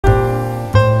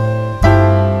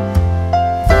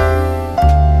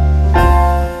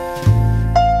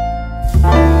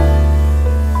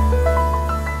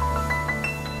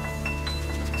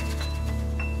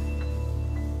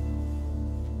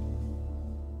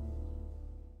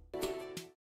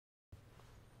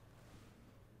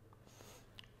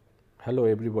Hello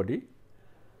everybody.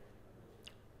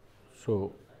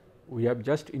 So, we have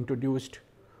just introduced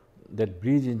that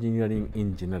bridge engineering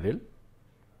in general,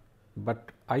 but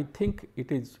I think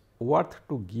it is worth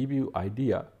to give you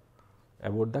idea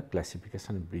about the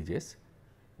classification of bridges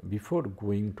before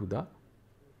going to the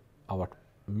our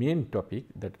main topic,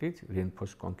 that is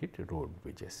reinforced concrete road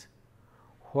bridges.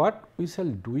 What we shall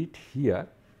do it here,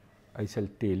 I shall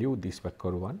tell you this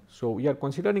particular one. So, we are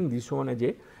considering this one as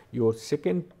a your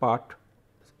second part,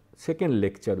 second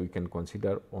lecture we can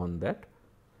consider on that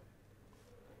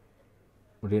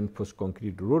reinforced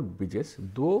concrete road bridges,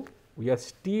 though we are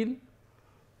still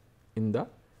in the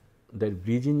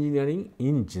bridge engineering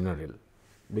in general,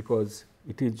 because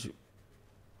it is,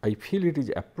 I feel it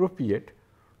is appropriate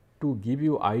to give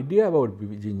you idea about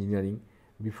bridge engineering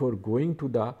before going to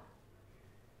the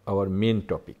our main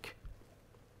topic.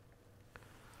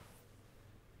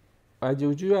 As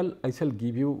usual, I shall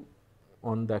give you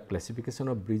on the classification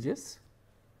of bridges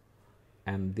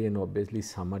and then obviously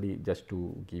summary just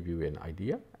to give you an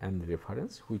idea and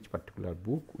reference which particular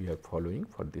book we are following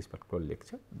for this particular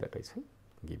lecture, that I shall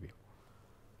give you.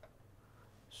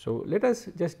 So, let us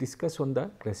just discuss on the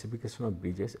classification of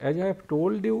bridges. As I have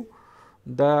told you,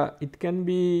 it can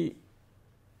be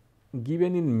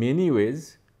given in many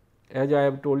ways. As I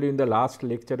have told you in the last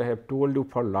lecture, I have told you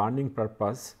for learning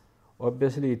purpose,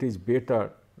 obviously it is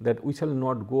better that we shall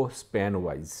not go span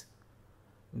wise,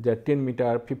 that 10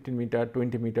 meter, 15 meter,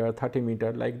 20 meter, 30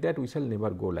 meter, like that we shall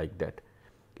never go like that.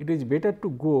 It is better to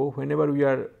go whenever we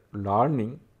are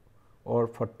learning or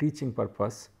for teaching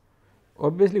purpose.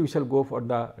 Obviously, we shall go for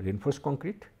the reinforced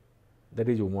concrete, that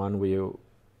is one way.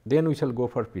 Then we shall go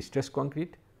for pre-stressed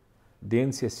concrete,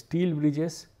 then say steel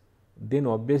bridges, then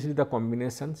obviously the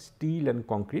combination steel and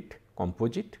concrete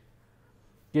composite.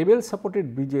 Cable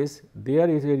supported bridges, there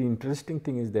is very interesting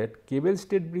thing is that cable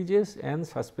stayed bridges and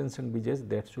suspension bridges,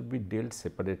 that should be dealt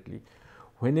separately.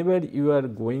 Whenever you are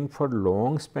going for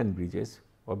long span bridges,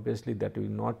 obviously that will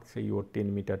not say your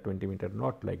 10 meter, 20 meter,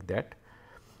 not like that.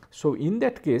 So, in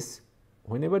that case,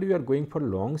 whenever you are going for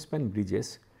long span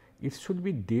bridges, it should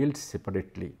be dealt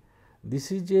separately. This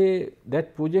is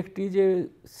that project is a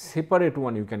separate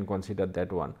one, you can consider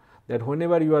that one, that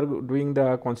whenever you are doing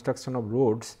the construction of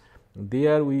roads,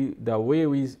 there the way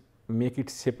we make it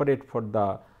separate for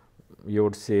the you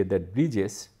would say that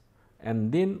bridges,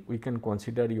 and then we can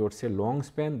consider you would say long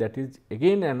span, that is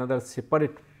again another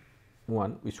separate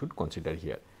one we should consider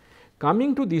here.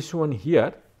 Coming to this one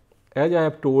here, as I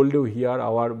have told you here,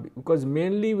 because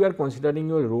mainly we are considering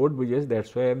your road bridges, that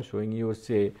is why I am showing you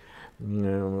say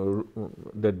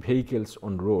the vehicles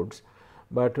on roads.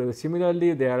 But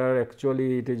similarly, there are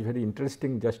actually it is very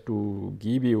interesting just to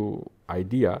give you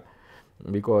idea,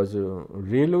 because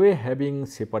railway having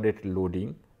separate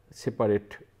loading,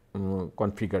 separate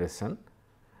configuration,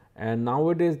 and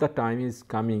nowadays the time is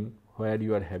coming where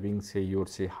you are having say your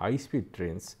say high speed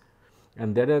trains,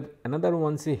 and there are another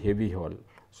one say heavy haul.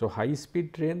 So, high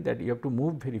speed train that you have to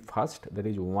move very fast, that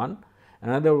is one.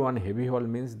 Another one heavy haul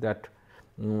means that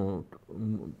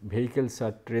vehicles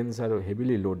or trains are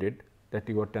heavily loaded, that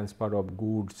your transfer of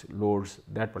goods, loads,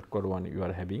 that particular one you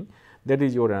are having, that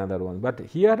is your another one. But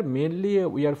here mainly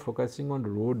we are focusing on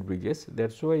road bridges,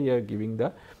 that is why we are giving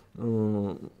the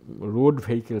road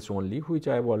vehicles only, which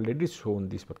I have already shown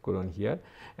this particular one here.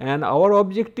 And our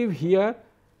objective here,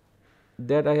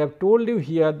 that I have told you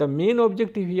here, the main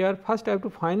objective here, first I have to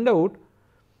find out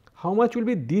how much will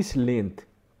be this length,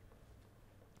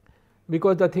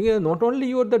 because the thing is not only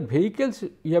your the vehicles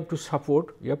you have to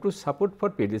support for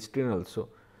pedestrian also,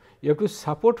 you have to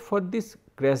support for this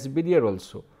crash barrier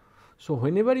also. So,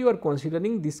 whenever you are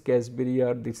considering this crash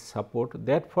barrier, this support,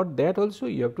 that for that also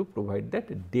you have to provide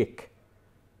that deck.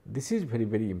 This is very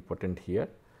very important here,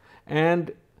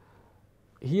 and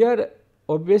here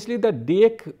obviously the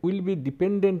deck will be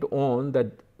dependent on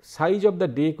the size of the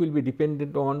deck, will be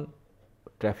dependent on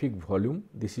traffic volume,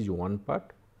 this is one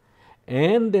part,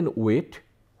 and then weight,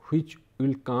 which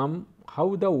will come,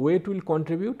 how the weight will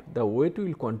contribute, the weight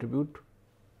will contribute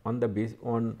on the base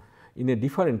on in a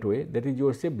different way, that is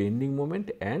your say bending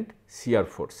moment and shear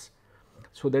force.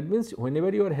 So, that means whenever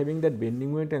you are having that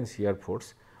bending moment and shear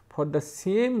force, for the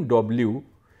same W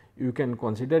you can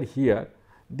consider here,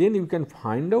 then you can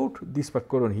find out this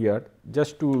particular one here,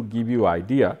 just to give you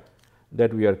idea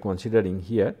that we are considering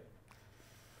here,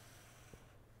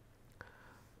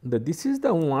 that this is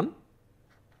the one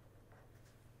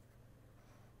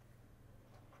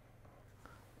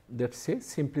that say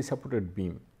simply supported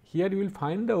beam. Here you will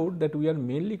find out that we are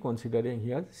mainly considering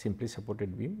here simply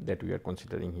supported beam, that we are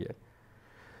considering here.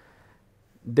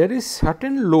 There is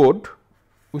certain load,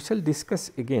 we shall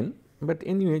discuss again but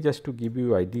anyway just to give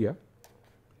you idea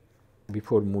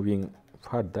before moving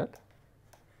further.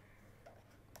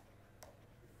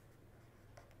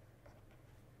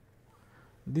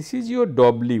 This is your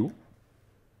W,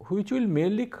 which will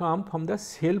mainly come from the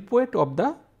self weight of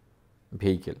the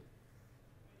vehicle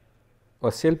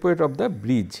or self weight of the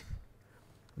bridge.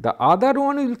 The other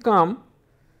one will come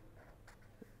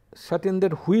certain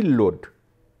that wheel load.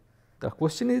 The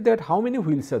question is that how many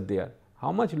wheels are there,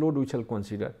 how much load we shall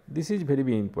consider. This is very,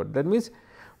 very important. That means,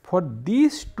 for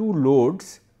these two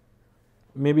loads,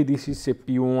 maybe this is say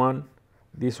P1,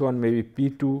 this one may be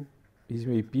P2, this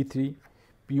may be P3,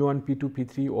 P1, P2,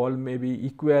 P3 all may be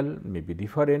equal, may be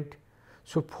different.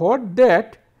 So, for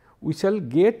that we shall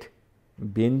get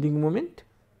bending moment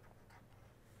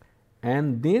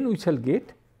and then we shall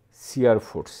get shear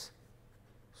force.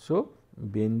 So,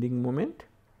 bending moment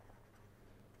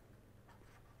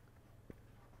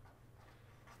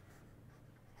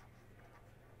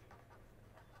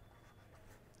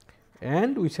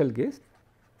and we shall get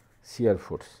shear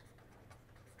force.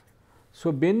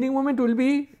 So, bending moment will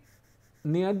be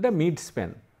near the mid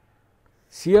span,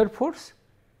 shear force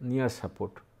near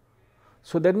support.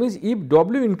 So, that means, if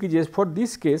W increases for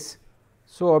this case,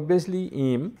 so obviously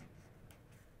M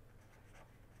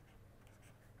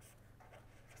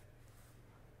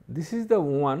this is the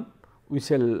one we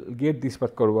shall get this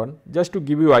particular one. Just to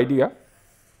give you idea,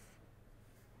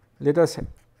 let us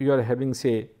you are having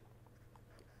say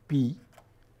P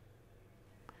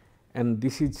and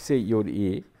this is say your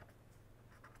A,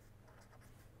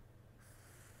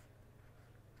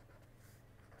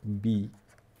 B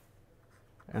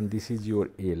and this is your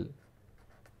L.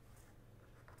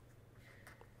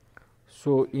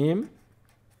 So, M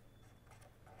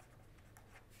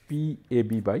P A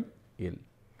B by L.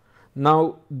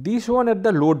 Now, this one at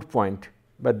the load point,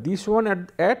 but this one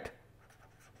at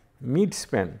mid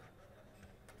span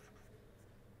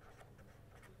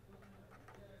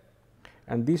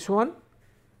and this one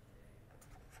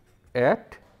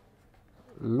at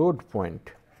load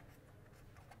point.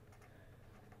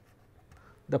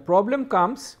 The problem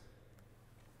comes,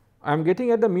 I am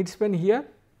getting at the mid span here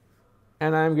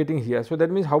and I am getting here. So,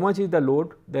 that means, how much is the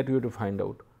load that we have to find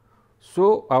out.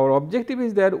 So, our objective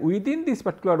is that within this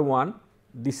particular one,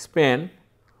 this span,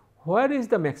 where is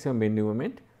the maximum bending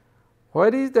moment,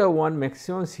 where is the one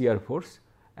maximum shear force,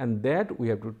 and that we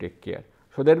have to take care.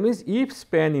 So, that means, if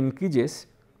span increases,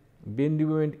 bending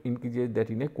moment increases that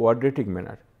in a quadratic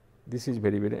manner. This is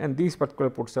very, very, and this particular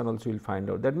portion also we will find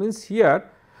out. That means,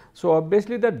 here, so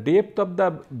obviously, the depth of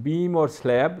the beam or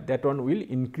slab, that one will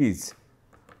increase.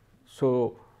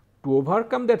 So, to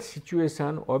overcome that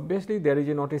situation, obviously there is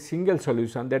not a single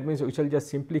solution. That means, we shall just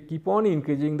simply keep on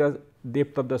increasing the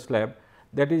depth of the slab.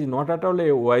 That is not at all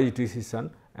a wise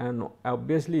decision, and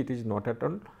obviously it is not at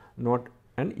all not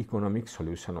an economic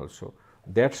solution also.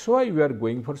 That is why we are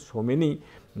going for so many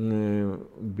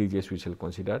bridges we shall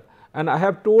consider. And I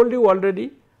have told you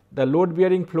already, the load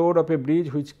bearing floor of a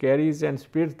bridge which carries and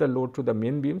spreads the load to the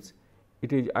main beams,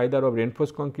 it is either of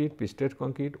reinforced concrete, pisted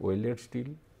concrete, welded steel,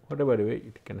 whatever way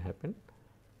it can happen.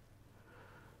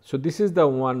 So, this is the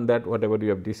one that whatever we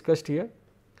have discussed here.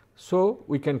 So,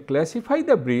 we can classify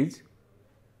the bridge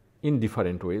in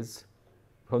different ways,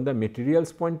 from the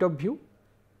materials point of view,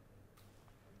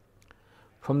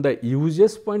 from the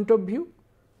uses point of view,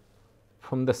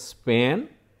 from the span,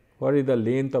 what is the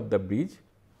length of the bridge,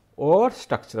 or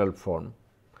structural form.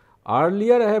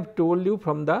 Earlier I have told you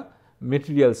from the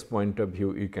materials point of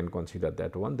view you can consider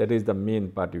that one, that is the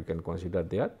main part you can consider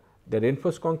there. The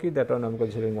reinforced concrete, that one I am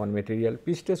considering one material.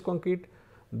 Pre-stressed concrete,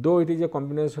 though it is a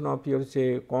combination of your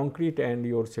say concrete and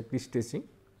your say pre-stressing,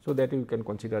 so that you can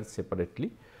consider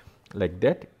separately, like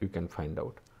that you can find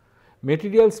out.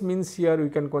 Materials means here we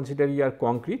can consider here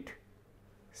concrete,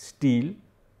 steel,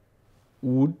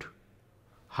 wood,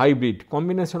 hybrid,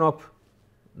 combination of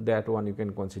that one you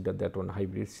can consider that one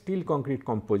hybrid, steel concrete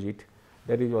composite,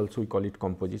 that is also we call it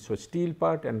composite. So, steel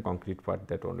part and concrete part,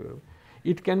 that one.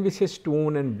 It can be say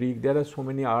stone and brick. There are so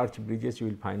many arch bridges you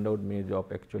will find out made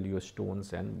of actually your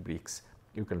stones and bricks.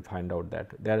 You can find out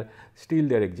that there still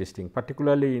they are existing,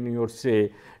 particularly in your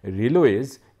say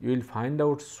railways. You will find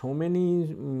out so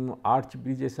many arch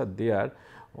bridges are there.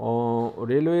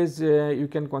 Railways you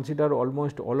can consider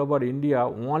almost all over India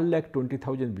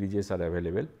 1,20,000 bridges are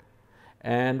available,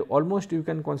 and almost you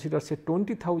can consider say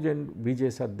 20,000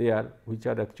 bridges are there which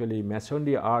are actually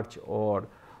masonry arch or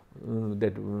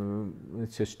that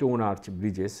say stone arch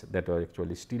bridges that are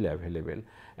actually still available.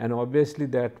 And obviously,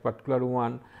 that particular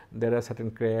one there are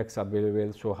certain cracks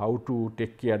available. So, how to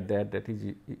take care that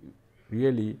is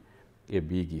really a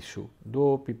big issue,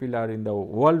 though people are in the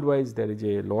worldwide there is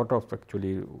a lot of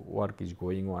actually work is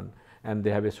going on and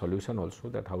they have a solution also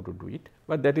that how to do it,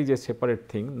 but that is a separate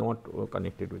thing not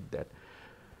connected with that.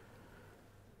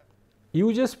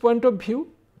 User's point of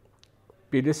view,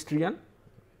 pedestrian,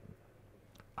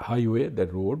 highway, the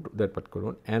road, that particular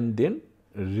one, and then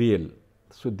rail.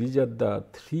 So, these are the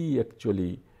three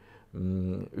actually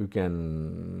you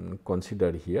can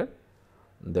consider here,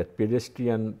 that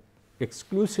pedestrian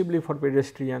exclusively for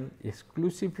pedestrian,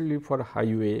 exclusively for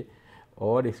highway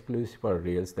or exclusively for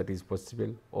rails, that is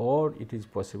possible, or it is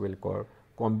possible for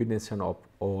combination of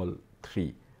all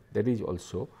three, that is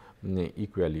also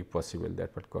equally possible,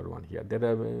 that particular one here. There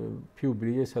are few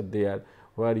bridges are there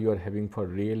where you are having for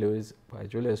railways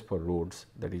as well as for roads,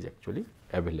 that is actually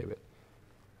available.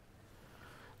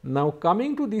 Now,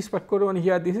 coming to this particular one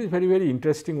here, this is very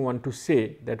interesting one to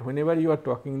say that whenever you are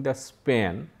talking the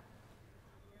span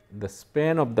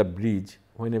of the bridge,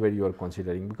 whenever you are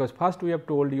considering, because first we have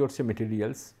told you say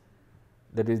materials,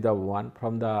 that is the one.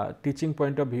 From the teaching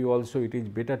point of view also it is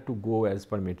better to go as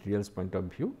per materials point of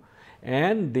view,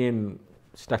 and then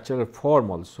structural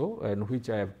form also, and which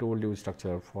I have told you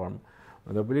structural form.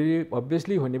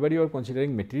 Obviously, whenever you are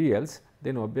considering materials,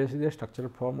 then obviously the structural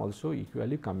form also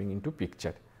equally coming into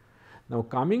picture. Now,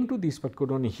 coming to this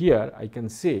particular one here, I can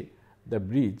say the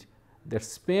bridge, that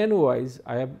span wise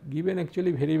I have given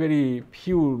actually very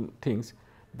few things,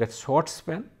 that short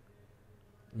span,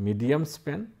 medium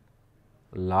span,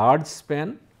 large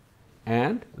span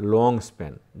and long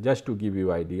span. Just to give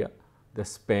you idea, the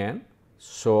span,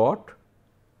 short,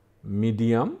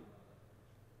 medium,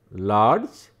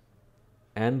 large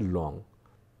and long.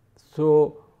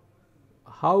 So,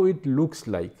 how it looks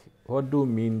like, what do you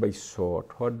mean by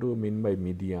short, what do you mean by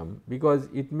medium, because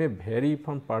it may vary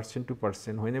from person to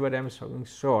person. Whenever I am saying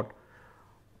short,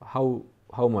 how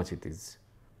much it is.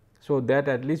 So, that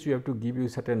at least you have to give you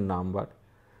certain number.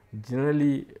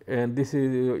 Generally, and this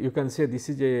is, you can say this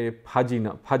is a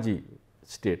fuzzy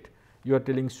state. You are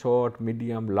telling short,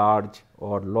 medium, large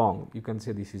or long, you can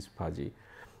say this is fuzzy.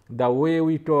 The way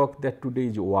we talk that today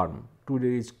is warm,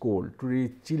 today is cold,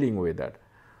 today is chilling weather.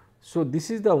 So, this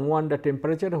is the one, the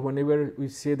temperature, whenever we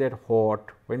say that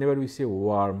hot, whenever we say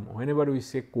warm, whenever we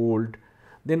say cold,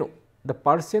 then the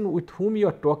person with whom you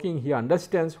are talking, he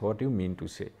understands what you mean to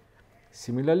say.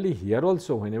 Similarly, here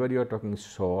also whenever you are talking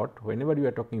short, whenever you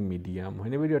are talking medium,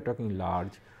 whenever you are talking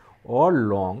large or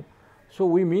long. So,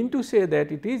 we mean to say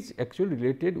that it is actually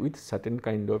related with certain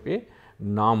kind of a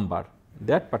number,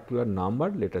 that particular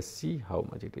number, let us see how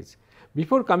much it is.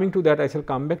 Before coming to that, I shall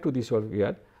come back to this over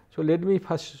here. So, let me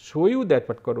first show you that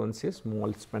particular one, say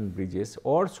small span bridges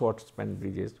or short span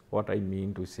bridges, what I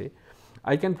mean to say.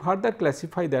 I can further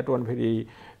classify that one very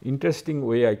interesting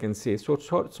way I can say. So,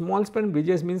 small span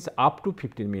bridges means up to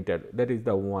 15 meter, that is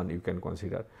the one you can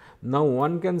consider. Now,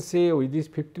 one can say with this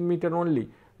 15 meter only,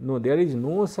 no, there is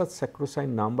no such sacrosanct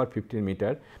number 15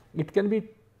 meter, it can be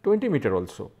 20 meter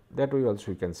also, that way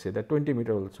also you can say that 20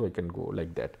 meter also I can go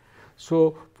like that.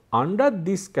 So, under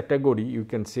this category you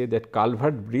can say that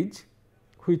culvert bridge,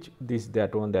 which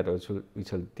that one that also we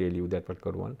shall tell you that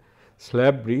particular one,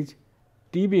 slab bridge,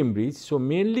 T-beam bridge. So,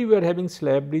 mainly we are having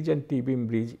slab bridge and T-beam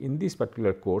bridge in this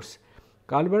particular course.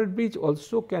 Culvert bridge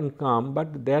also can come,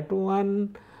 but that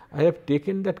one I have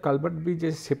taken that culvert bridge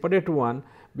as separate one,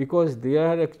 because they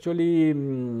are actually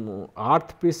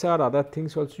earth pressure, other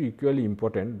things also equally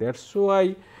important. That is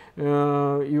why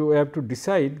you have to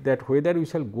decide that whether we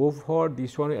shall go for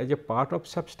this one as a part of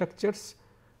substructures,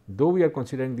 though we are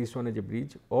considering this one as a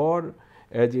bridge, or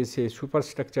as a say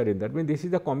superstructure in that. I mean, this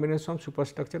is the combination of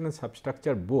superstructure and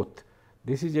substructure both.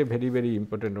 This is a very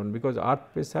important one, because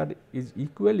earth pressure is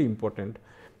equally important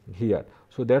here.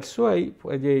 So, that is why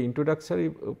as a introductory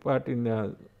part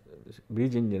in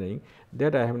bridge engineering,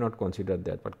 that I have not considered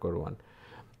that particular one.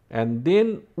 And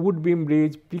then wood beam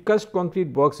bridge, precast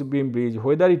concrete box beam bridge,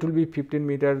 whether it will be 15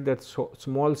 meter, that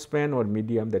small span or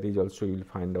medium, that is also you will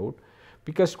find out.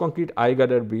 Precast concrete eye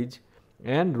girder bridge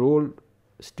and rolled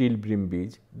steel beam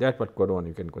bridge, that particular one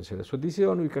you can consider. So, this is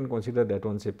one we can consider, that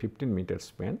one say 15 meter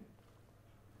span.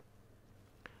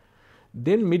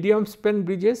 Then medium span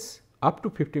bridges up to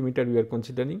 50 meter we are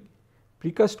considering.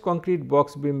 Precast concrete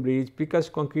box beam bridge,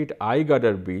 precast concrete eye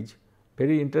girder bridge.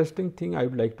 Very interesting thing I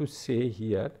would like to say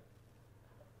here,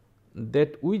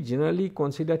 that we generally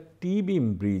consider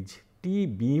T-beam bridge,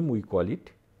 T-beam we call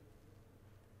it,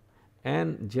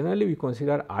 and generally we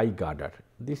consider eye girder.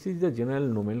 This is the general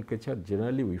nomenclature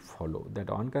generally we follow, that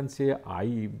one can say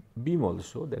eye beam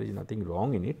also, there is nothing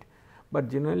wrong in it, but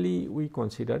generally we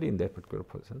consider in that particular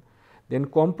person. Then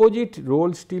composite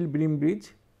rolled steel beam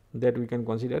bridge, that we can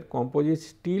consider: composite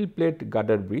steel plate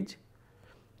girder bridge,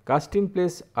 cast in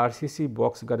place RCC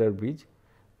box girder bridge,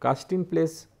 cast in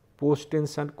place post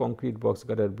tension concrete box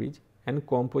girder bridge, and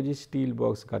composite steel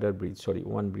box girder bridge. Sorry,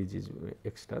 one bridge is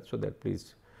extra, so that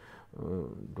please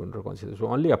do not consider. So,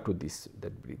 only up to this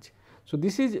that bridge. So,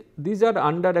 these are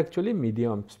under actually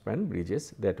medium span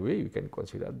bridges, that way you can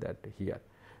consider that here,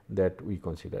 that we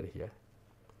consider here.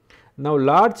 Now,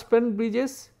 large span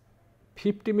bridges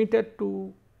 50 meter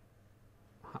to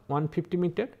 150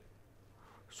 meter.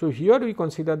 So, here we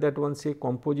consider that one, say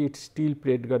composite steel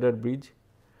plate girder bridge,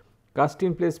 cast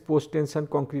in place post tension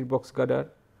concrete box girder,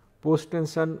 post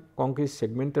tension concrete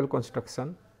segmental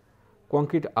construction,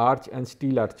 concrete arch and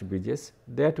steel arch bridges,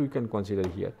 that we can consider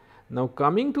here. Now,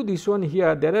 coming to this one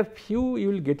here, there are few, you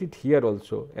will get it here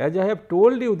also, as I have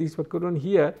told you this particular one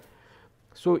here.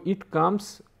 So, it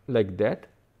comes like that,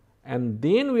 and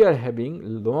then we are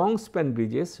having long span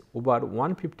bridges over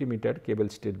 150 meter cable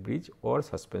stayed bridge or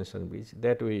suspension bridge,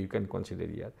 that way you can consider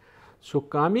here. So,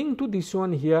 coming to this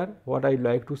one here, what I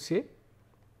like to say,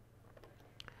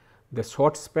 the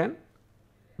short span,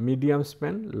 medium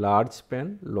span, large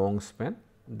span, long span,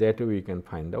 that way you can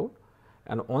find out,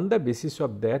 and on the basis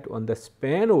of that, on the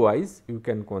span wise you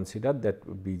can consider that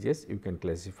bridges you can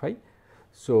classify.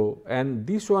 So, and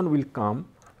this one will come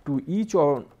to each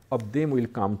one of them, will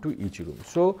come to each room.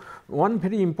 So, one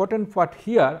very important part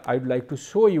here I would like to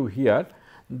show you here,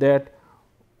 that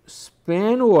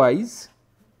span wise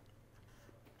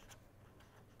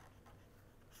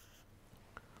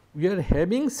we are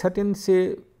having certain,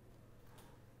 say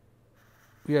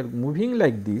we are moving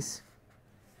like this,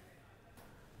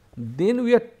 then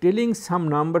we are telling some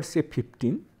number, say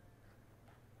 15,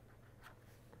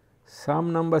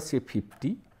 some number say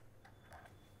 50,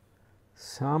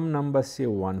 some number say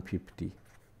 150.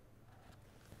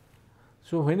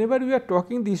 So, whenever we are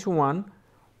talking this one,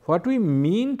 what we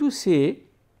mean to say,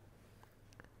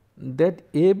 that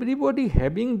everybody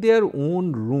having their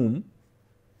own room,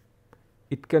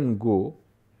 it can go.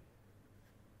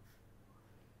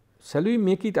 Shall we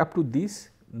make it up to this?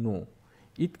 No,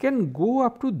 it can go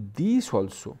up to this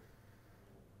also.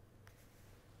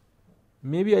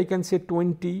 Maybe I can say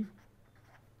 20,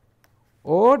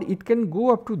 or it can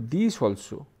go up to this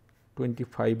also,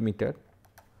 25 meter.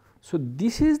 So,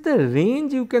 this is the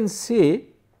range you can say,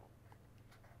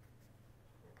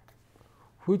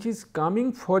 which is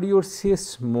coming for your, say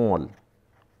small,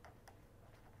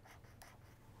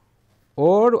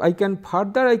 or I can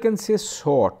further I can say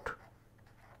short.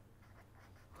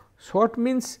 Short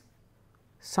means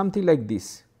something like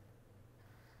this,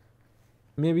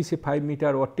 maybe say 5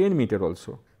 meter or 10 meter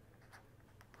also.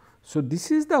 So, this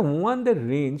is the one, the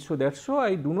range. So, that is why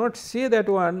I do not say that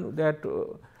one, that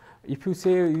if you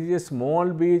say it is a small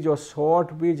bridge or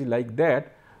short bridge like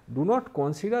that, do not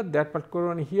consider that particular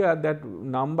one here, that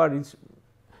number is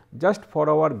just for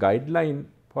our guideline,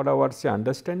 for our say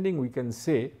understanding, we can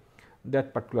say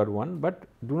that particular one, but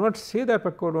do not say that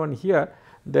particular one here,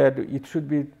 that it should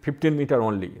be 15 meter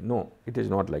only. No, it is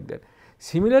not like that.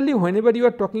 Similarly, whenever you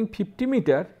are talking 50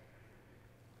 meter,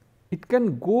 it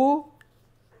can go,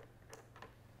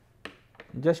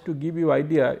 just to give you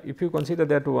idea, if you consider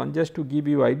that one, just to give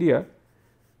you idea,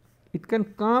 it can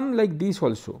come like this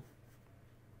also.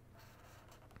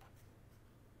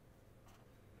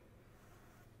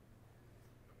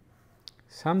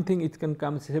 Something it can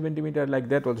come 70 meter, like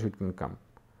that also it can come.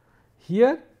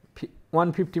 Here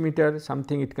 150 meter,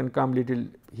 something it can come little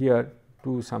here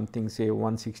to something say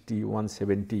 160,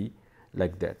 170,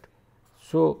 like that.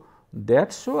 So,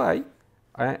 that is why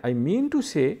I mean to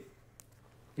say,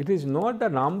 it is not the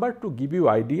number to give you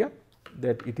idea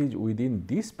that it is within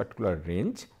this particular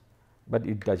range, but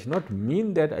it does not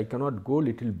mean that I cannot go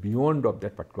little beyond of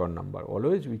that particular number.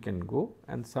 Always we can go,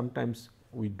 and sometimes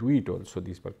we do it also,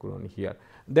 this particular one here,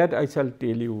 that I shall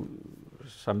tell you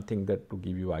something that to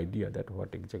give you idea that what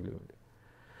exactly.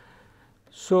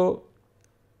 So,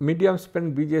 medium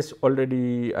span bridges,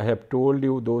 already I have told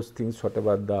you those things,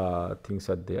 whatever the things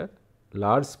are there.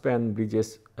 Large span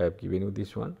bridges I have given you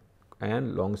this one,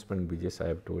 and long span bridges I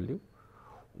have told you.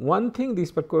 One thing this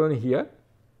particular one here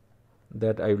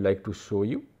that I would like to show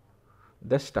you,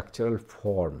 the structural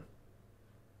form.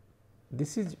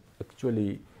 This is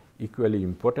actually equally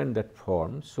important, that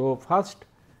form. So, first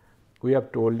we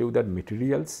have told you that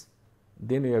materials,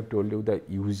 then we have told you the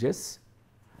uses,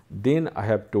 then I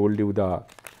have told you the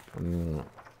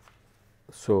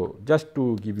so just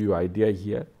to give you idea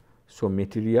here. So,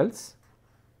 materials,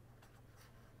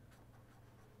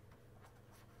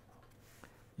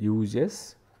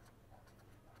 uses,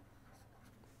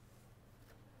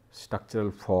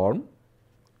 structural form,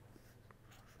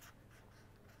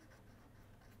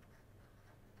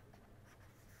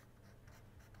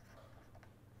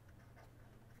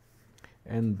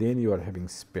 and then you are having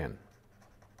span.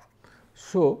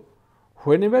 So,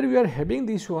 whenever we are having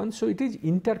this one, so it is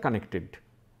interconnected.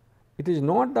 It is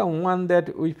not the one that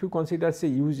if you consider say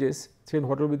uses, say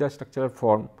what will be the structural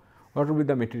form, what will be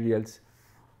the materials,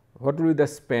 what will be the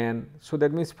span. So,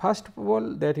 that means first of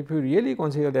all that if you really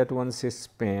consider that one say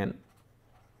span,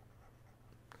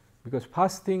 because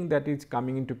first thing that is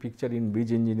coming into picture in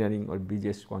bridge engineering or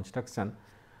bridges construction,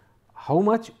 how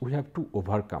much we have to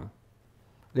overcome.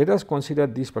 Let us consider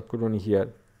this particular one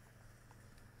here,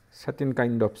 certain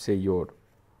kind of say your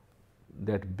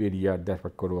that barrier, that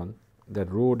particular one, the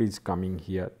road is coming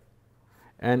here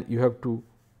and you have to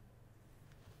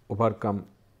overcome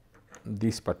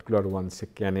this particular one, say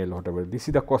canal, whatever. This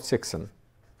is the cross section.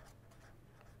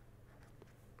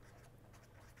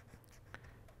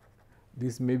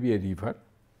 This may be a river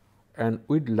and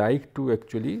we would like to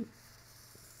actually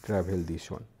travel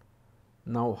this one.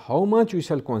 Now, how much we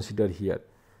shall consider here?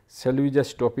 Shall we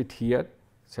just stop it here?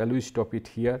 Shall we stop it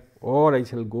here, or I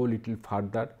shall go little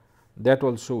further? That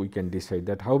also we can decide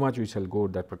that how much we shall go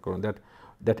that particular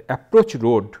that approach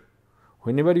road.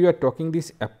 Whenever you are talking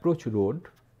this approach road,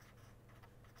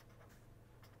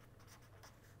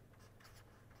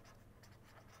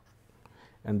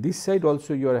 and this side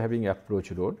also you are having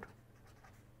approach road.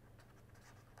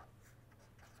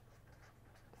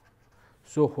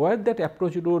 So, where that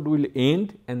approach road will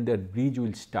end and that bridge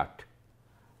will start.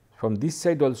 From this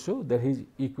side also that is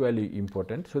equally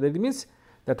important. So, that means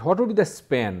that what would be the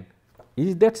span?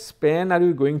 Is that span, are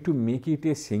we going to make it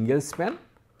a single span,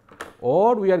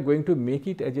 or we are going to make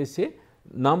it as a say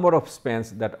number of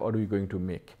spans that are we going to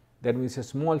make? That means a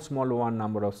small one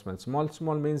number of spans.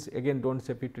 Small means again do not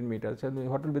say 15 meters.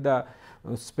 What will be the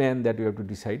span that we have to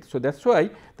decide? So, that is why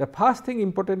the first thing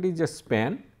important is just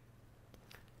span.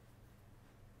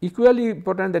 Equally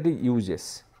important that is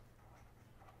uses.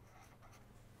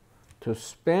 So,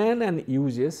 span and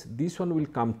uses, this one will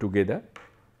come together.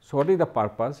 So, what is the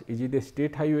purpose? Is it a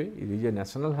state highway? It is a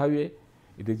national highway?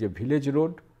 It is a village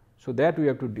road? So, that we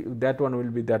have to do, that one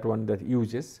will be that one that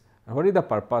uses. And what is the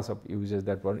purpose of uses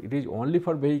that one? It is only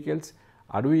for vehicles.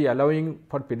 Are we allowing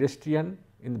for pedestrian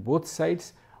in both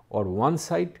sides or one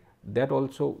side? That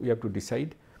also we have to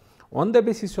decide. On the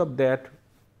basis of that,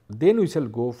 then we shall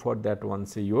go for that one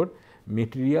say your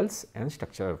materials and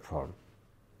structural form.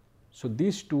 So,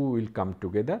 these two will come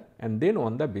together and then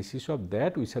on the basis of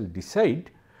that we shall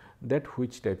decide that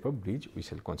which type of bridge we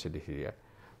shall consider here.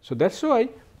 So, that is why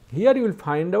here you will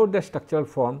find out the structural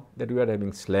form that we are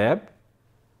having slab,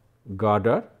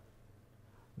 girder,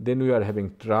 then we are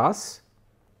having truss,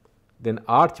 then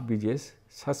arch bridges,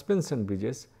 suspension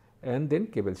bridges and then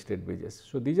cable stayed bridges.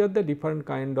 So, these are the different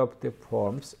kind of the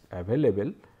forms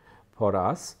available for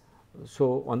us.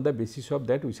 So, on the basis of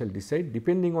that we shall decide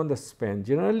depending on the span.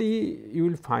 Generally you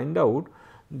will find out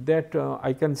that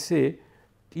I can say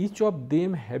each of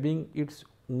them having its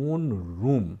own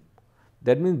room.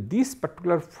 That means, this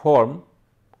particular form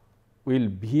will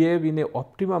behave in a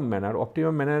optimum manner.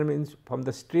 Optimum manner means from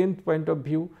the strength point of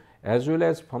view as well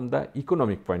as from the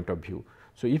economic point of view.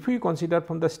 So, if we consider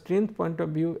from the strength point of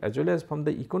view as well as from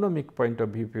the economic point of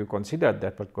view, if you consider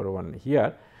that particular one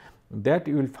here, that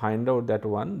you will find out that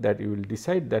one that you will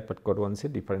decide that particular one say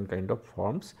different kind of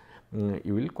forms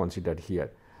you will consider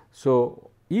here. So,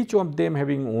 each of them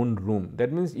having own room,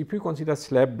 that means, if you consider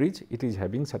slab bridge, it is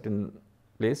having certain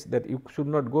place that you should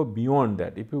not go beyond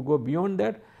that. If you go beyond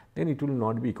that, then it will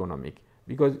not be economic,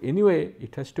 because anyway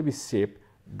it has to be safe,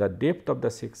 the depth of the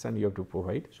section you have to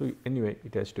provide. So, anyway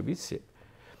it has to be safe.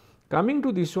 Coming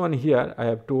to this one here, I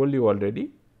have told you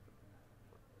already.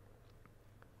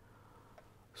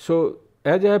 So,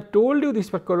 as I have told you this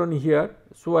particular one here,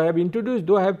 so I have introduced,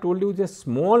 though I have told you just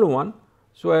small one.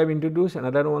 So, I have introduced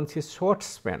another one say short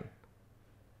span.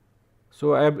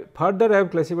 So, I have further I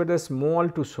have classified as small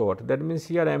to short, that means,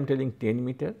 here I am telling 10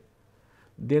 meter,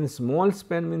 then small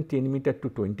span means 10 meter to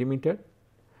 20 meter,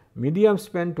 medium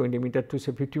span 20 meter to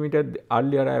say 50 meter,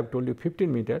 earlier I have told you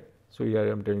 15 meter. So, here I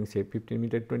am telling say 15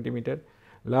 meter to 20 meter,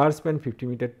 large span 50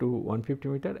 meter to 150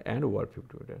 meter and over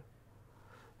 50 meter.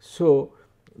 So,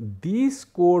 this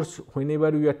course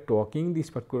whenever we are talking this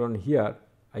particular one here,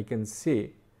 I can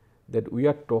say that we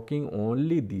are talking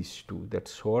only these two, that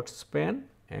short span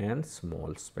and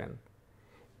small span.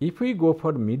 If we go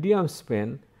for medium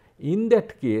span, in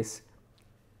that case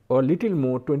or little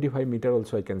more 25 meter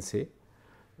also I can say,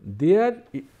 there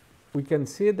we can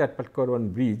say that particular one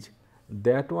bridge,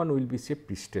 that one will be say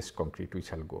pre-stressed concrete we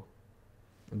shall go.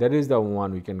 That is the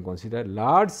one we can consider.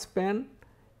 Large span,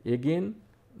 again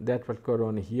that particular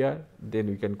one here, then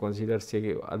we can consider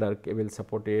say other cable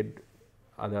supported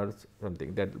others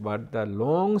something that, but the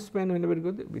long span whenever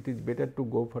you go, it is better to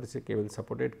go for say cable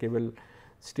supported cable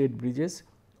stayed bridges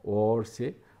or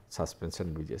say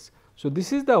suspension bridges. So,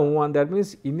 this is the one, that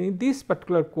means in this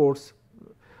particular course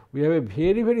we have a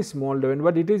very small domain,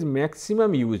 but it is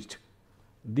maximum used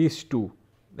these two,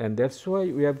 and that is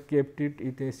why we have kept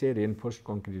it is a reinforced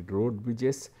concrete road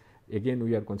bridges. Again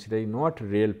we are considering not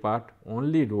rail part,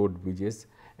 only road bridges,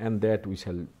 and that we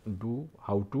shall do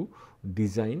how to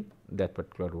design that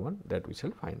particular one, that we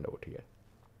shall find out here.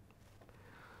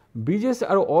 Bridges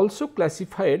are also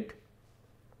classified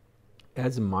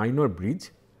as minor bridge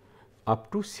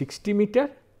up to 60 meter,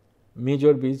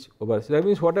 major bridge over. So, that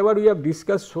means whatever we have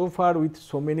discussed so far with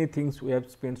so many things, we have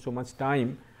spent so much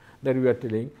time that we are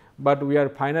telling, but we are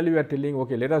finally we are telling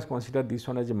okay, let us consider this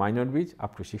one as a minor bridge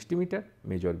up to 60 meter,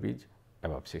 major bridge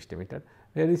above 60 meter,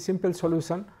 very simple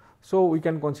solution. So, we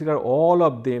can consider all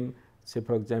of them, say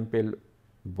for example,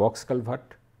 box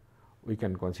culvert, we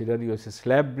can consider you as a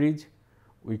slab bridge,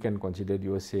 we can consider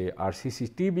you as a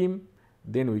RCC T beam,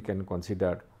 then we can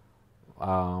consider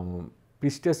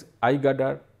pistis I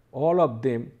girder, all of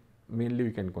them mainly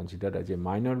we can consider as a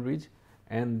minor bridge,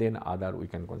 and then other we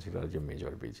can consider as a major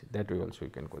bridge, that we also we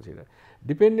can consider.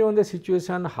 Depending on the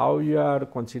situation how you are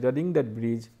considering that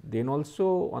bridge, then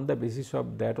also on the basis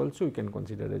of that also we can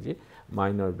consider as a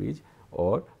minor bridge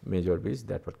or major bridge,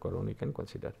 that particular one we can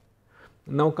consider.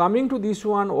 Now, coming to this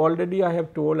one, already I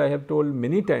have told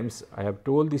many times, I have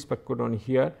told this particular one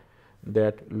here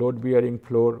that load bearing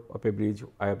floor of a bridge,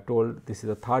 I have told this is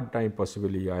the third time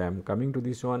possibly I am coming to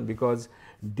this one, because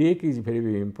deck is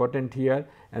very important here,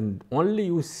 and only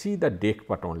you see the deck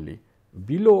part only,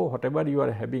 below whatever you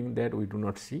are having that we do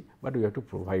not see, but we have to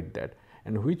provide that,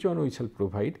 and which one we shall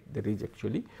provide, that is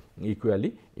actually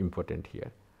equally important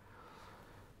here.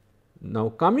 Now,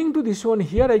 coming to this one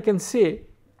here, I can say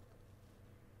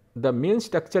the main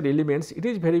structure elements, it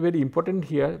is very important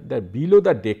here that below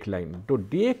the deck line. So,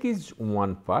 deck is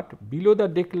one part, below the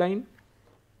deck line,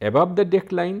 above the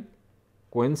deck line,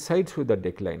 coincides with the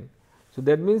deck line. So,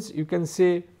 that means you can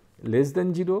say less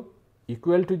than 0,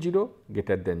 equal to 0,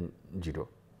 greater than 0.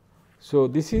 So,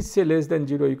 this is say less than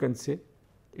 0, you can say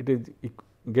it is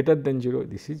greater than 0,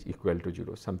 this is equal to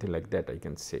 0, something like that I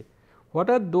can say. What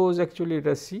are those actually? Let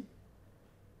us see.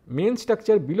 Main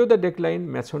structure below the deck line,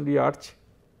 masonry arch,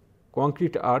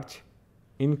 concrete arch,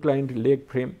 inclined leg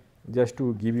frame, just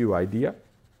to give you idea,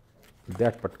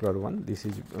 that particular one, this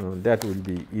is that will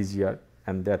be easier,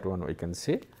 and that one I can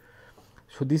say.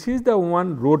 So, this is the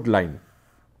one road line.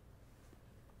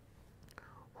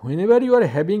 Whenever you are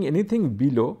having anything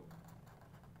below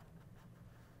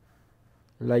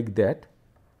like that,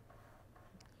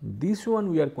 this one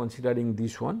we are considering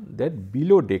this one, that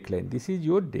below deck line, this is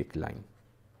your deck line.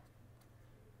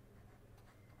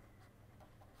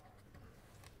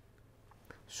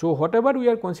 So, whatever we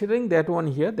are considering, that one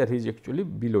here, that is actually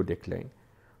below deck line.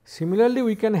 Similarly,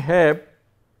 we can have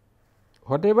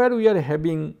whatever we are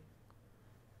having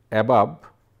above,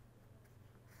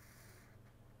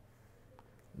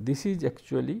 this is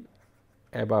actually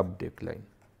above deck line.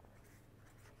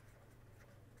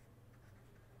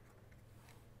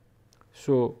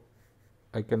 So,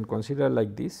 I can consider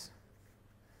like this.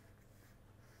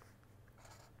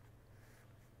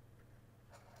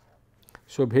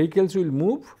 So, vehicles will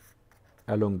move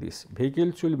along this,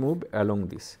 vehicles will move along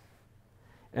this,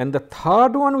 and the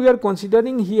third one we are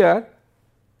considering here,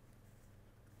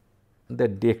 the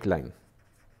deck line.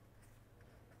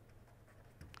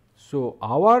 So,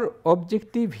 our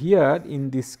objective here in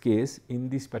this case, in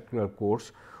this particular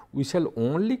course, we shall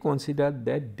only consider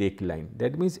that deck line.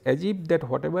 That means, as if that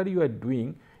whatever you are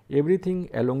doing, everything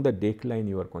along the deck line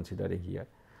you are considering here.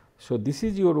 So, this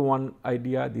is your one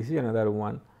idea, this is another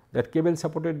one, that cable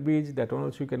supported bridge, that one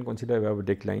also you can consider above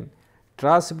deck line,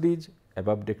 truss bridge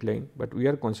above deck line, but we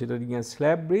are considering a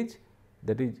slab bridge,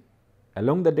 that is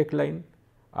along the deck line,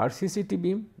 RCC T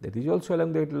beam, that is also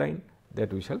along the deck line,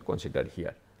 that we shall consider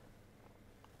here.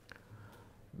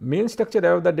 Main structure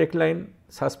above the deck line,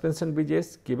 suspension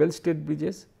bridges, cable stayed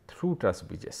bridges, through truss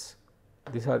bridges,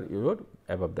 these are your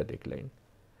above the deck line.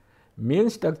 Main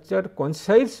structure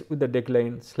coincides with the deck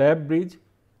line, slab bridge,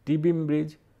 T beam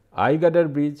bridge, I girder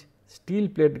bridge, steel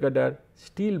plate girder,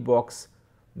 steel box,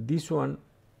 this one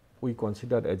we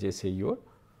consider as a say your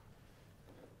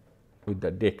with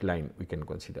the deck line we can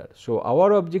consider. So,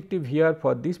 our objective here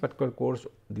for this particular course,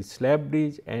 the slab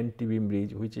bridge and T beam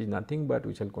bridge, which is nothing but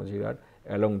we shall consider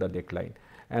along the deck line,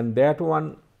 and that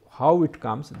one how it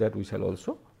comes, that we shall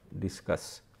also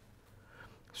discuss.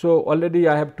 So, already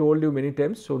I have told you many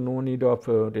times, so no need of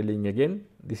telling again.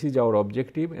 This is our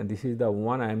objective and this is the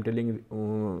one I am telling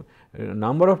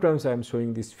number of times I am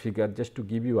showing this figure just to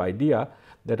give you idea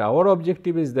that our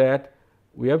objective is that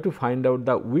we have to find out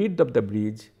the width of the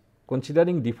bridge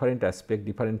considering different aspect,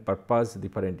 different purpose,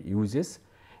 different uses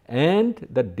and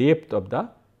the depth of the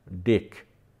deck.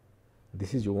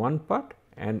 This is one part,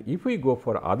 and if we go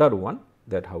for other one,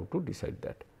 that how to decide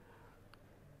that.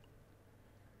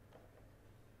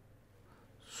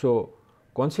 So,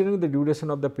 considering the duration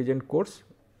of the present course,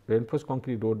 reinforced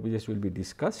concrete road bridges will be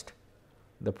discussed.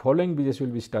 The following bridges will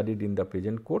be studied in the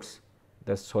present course: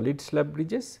 the solid slab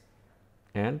bridges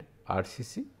and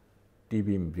RCC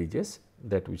T-beam bridges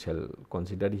that we shall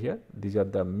consider here. These are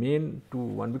the main two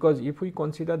one, because if we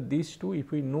consider these two,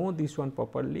 if we know this one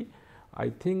properly, I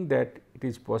think that it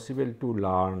is possible to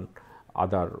learn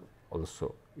other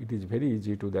also. It is very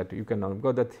easy to that you can learn,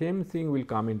 because the same thing will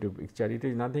come into picture. It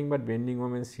is nothing but bending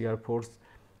moment, shear force,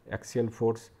 axial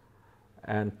force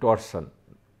and torsion,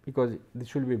 because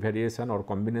this will be variation or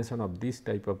combination of this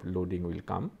type of loading will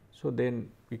come. So, then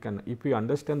we can, if we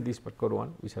understand this particular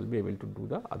one, we shall be able to do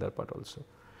the other part also.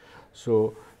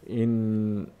 So,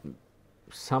 in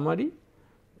summary,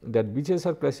 that bridges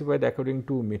are classified according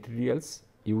to materials,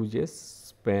 uses,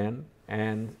 span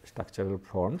and structural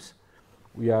forms.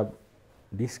 We have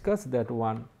discussed that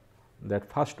one,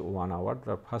 that first 1 hour,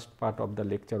 the first part of the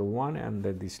lecture 1 and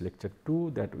then this lecture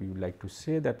 2, that we would like to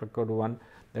say that particular one,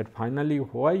 that finally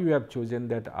why you have chosen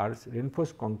that are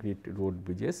reinforced concrete road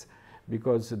bridges,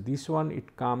 because this one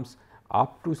it comes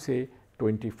up to say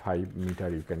 25 meter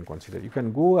you can consider, you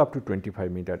can go up to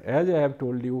 25 meter. As I have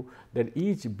told you that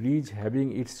each bridge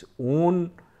having its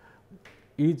own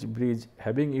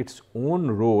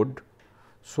road.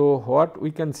 So, what we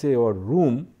can say or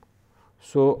room.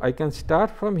 So, I can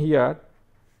start from here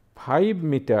 5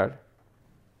 meter,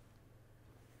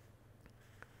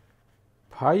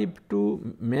 5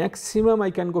 to maximum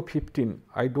I can go 15,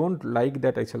 I do not like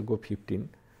that I shall go 15,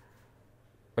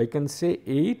 I can say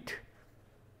 8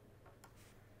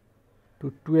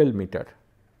 to 12 meter.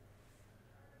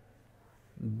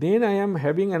 Then I am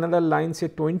having another line say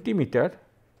 20 meter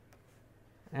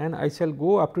and I shall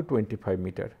go up to 25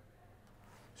 meter.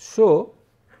 So,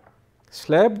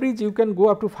 slab bridge you can go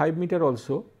up to 5 meter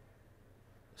also,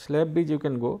 slab bridge you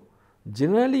can go.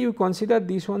 Generally you consider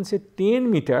this one say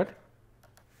 10 meter,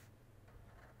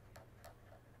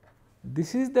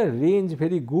 this is the range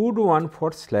very good one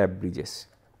for slab bridges.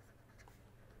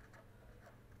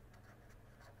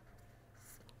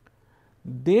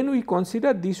 Then we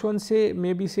consider this one say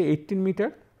maybe say 18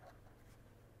 meter,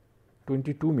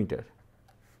 22 meter.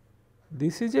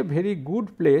 This is a very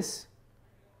good place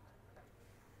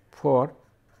for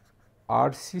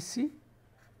RCC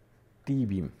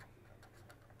T-beam.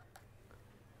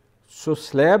 So,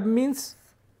 slab means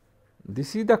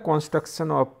this is the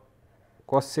construction of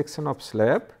cross section of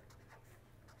slab,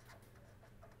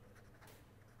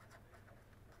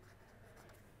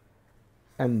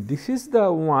 and this is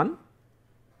the one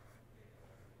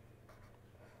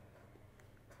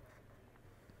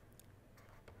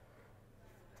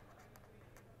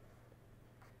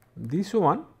this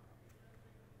one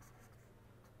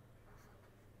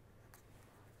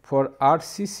for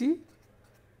RCC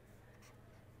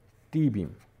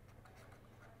T-beam.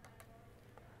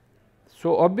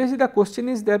 So, obviously, the question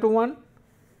is that one,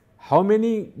 how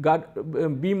many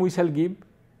beam we shall give,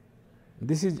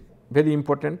 this is very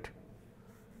important,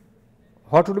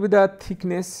 what would be the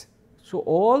thickness. So,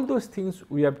 all those things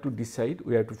we have to decide,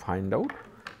 we have to find out.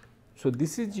 So,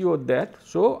 this is your that.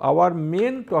 So, our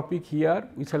main topic here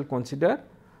we shall consider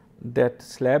that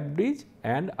slab bridge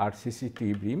and RCC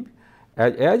T-beam.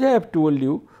 As I have told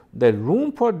you, the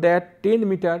room for that 10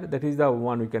 meter, that is the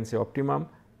one we can say optimum,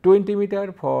 20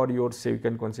 meter for your say you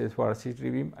can consider for RCC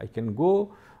T-beam. I can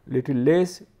go little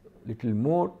less, little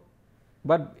more,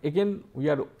 but again we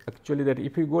are actually that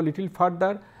if you go little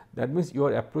further, that means you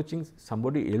are approaching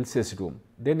somebody else's room,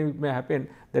 then it may happen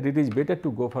that it is better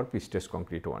to go for pre-stressed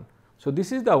concrete one. So,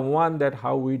 this is the one that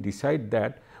how we decide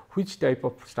that which type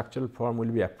of structural form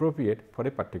will be appropriate for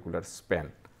a particular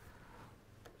span.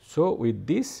 So, with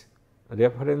this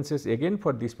references again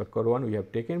for this particular one we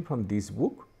have taken from this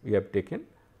book, we have taken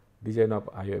design of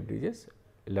IOF bridges,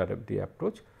 LRFD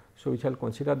approach. So, we shall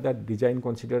consider that design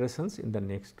considerations in the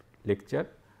next lecture,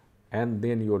 and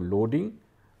then your loading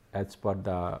as per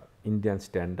the Indian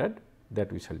standard,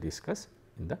 that we shall discuss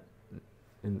in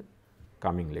the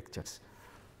coming lectures.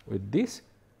 With this,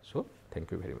 so thank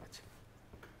you very much.